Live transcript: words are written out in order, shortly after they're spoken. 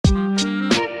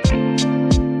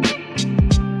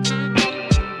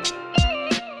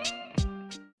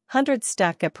Hundreds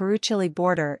stuck at Peru-Chile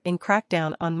border in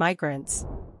crackdown on migrants.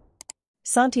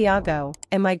 Santiago,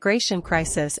 a migration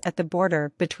crisis at the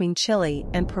border between Chile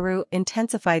and Peru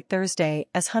intensified Thursday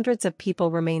as hundreds of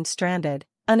people remained stranded,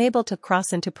 unable to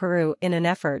cross into Peru in an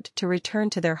effort to return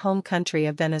to their home country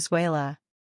of Venezuela.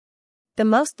 The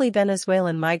mostly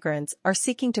Venezuelan migrants are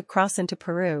seeking to cross into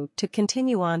Peru to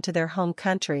continue on to their home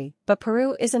country, but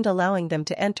Peru isn't allowing them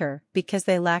to enter because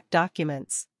they lack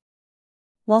documents.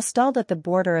 While stalled at the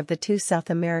border of the two South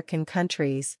American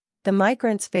countries, the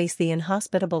migrants face the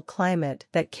inhospitable climate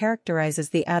that characterizes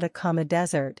the Atacama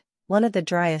Desert, one of the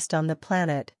driest on the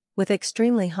planet, with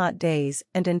extremely hot days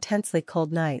and intensely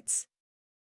cold nights.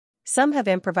 Some have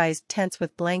improvised tents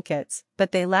with blankets,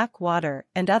 but they lack water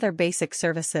and other basic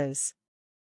services.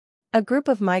 A group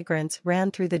of migrants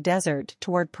ran through the desert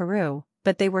toward Peru,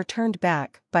 but they were turned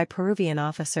back by Peruvian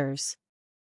officers.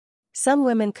 Some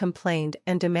women complained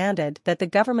and demanded that the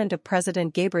government of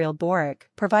President Gabriel Boric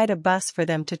provide a bus for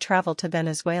them to travel to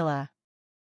Venezuela.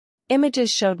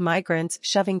 Images showed migrants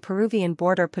shoving Peruvian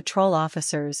border patrol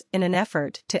officers in an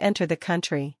effort to enter the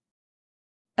country.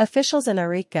 Officials in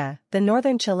Arica, the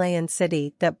northern Chilean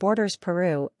city that borders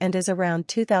Peru and is around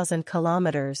 2,000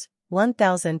 kilometers,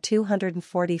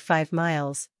 1,245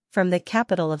 miles, from the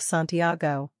capital of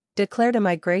Santiago, declared a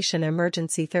migration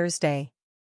emergency Thursday.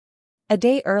 A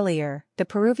day earlier, the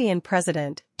Peruvian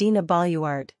president, Dina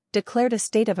Boluarte, declared a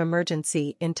state of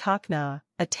emergency in Tacna,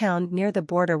 a town near the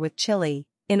border with Chile,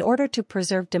 in order to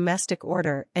preserve domestic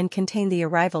order and contain the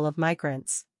arrival of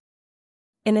migrants.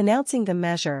 In announcing the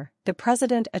measure, the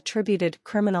president attributed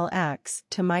criminal acts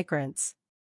to migrants.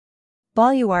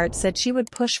 Boluarte said she would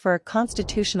push for a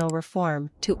constitutional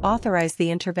reform to authorize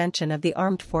the intervention of the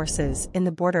armed forces in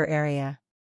the border area.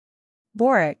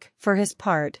 Boric, for his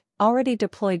part, already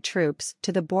deployed troops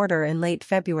to the border in late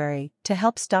February to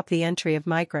help stop the entry of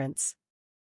migrants.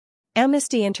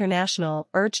 Amnesty International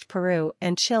urged Peru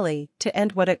and Chile to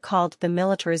end what it called the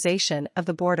militarization of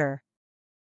the border.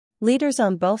 Leaders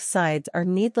on both sides are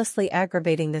needlessly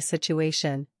aggravating the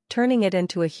situation, turning it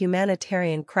into a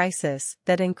humanitarian crisis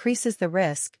that increases the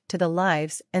risk to the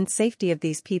lives and safety of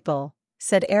these people,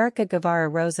 said Erica Guevara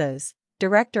Rosas,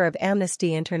 director of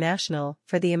Amnesty International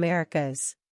for the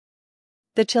Americas.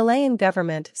 The Chilean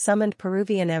government summoned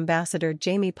Peruvian ambassador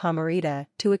Jaime Pomarita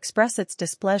to express its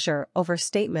displeasure over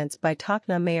statements by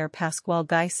Tacna Mayor Pascual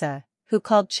Gaisa, who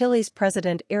called Chile's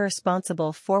president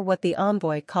irresponsible for what the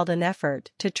envoy called an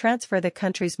effort to transfer the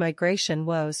country's migration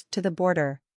woes to the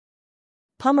border.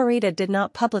 Pomarita did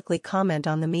not publicly comment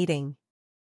on the meeting.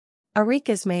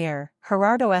 Arica's mayor,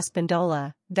 Gerardo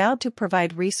Espindola, vowed to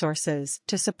provide resources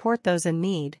to support those in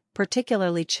need,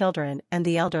 particularly children and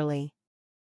the elderly.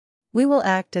 We will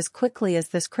act as quickly as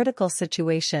this critical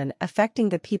situation affecting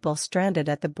the people stranded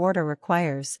at the border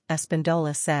requires,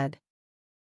 Espindola said.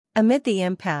 Amid the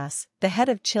impasse, the head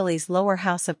of Chile's lower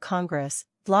house of Congress,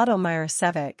 Vlado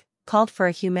Mirosevic, called for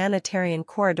a humanitarian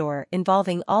corridor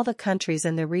involving all the countries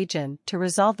in the region to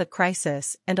resolve the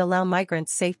crisis and allow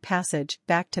migrants safe passage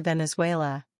back to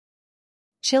Venezuela.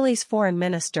 Chile's foreign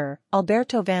minister,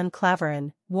 Alberto Van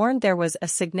Claveren, warned there was a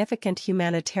significant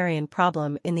humanitarian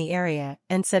problem in the area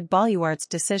and said Boluarte's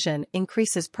decision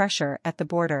increases pressure at the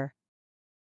border.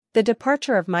 The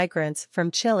departure of migrants from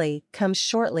Chile comes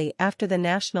shortly after the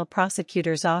National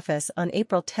Prosecutor's Office on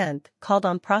April 10 called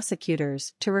on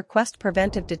prosecutors to request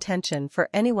preventive detention for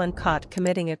anyone caught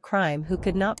committing a crime who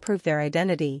could not prove their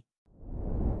identity.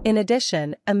 In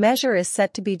addition, a measure is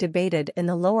set to be debated in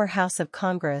the lower house of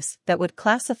Congress that would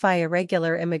classify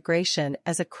irregular immigration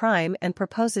as a crime and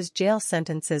proposes jail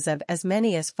sentences of as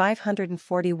many as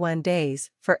 541 days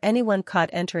for anyone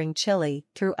caught entering Chile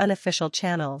through unofficial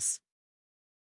channels.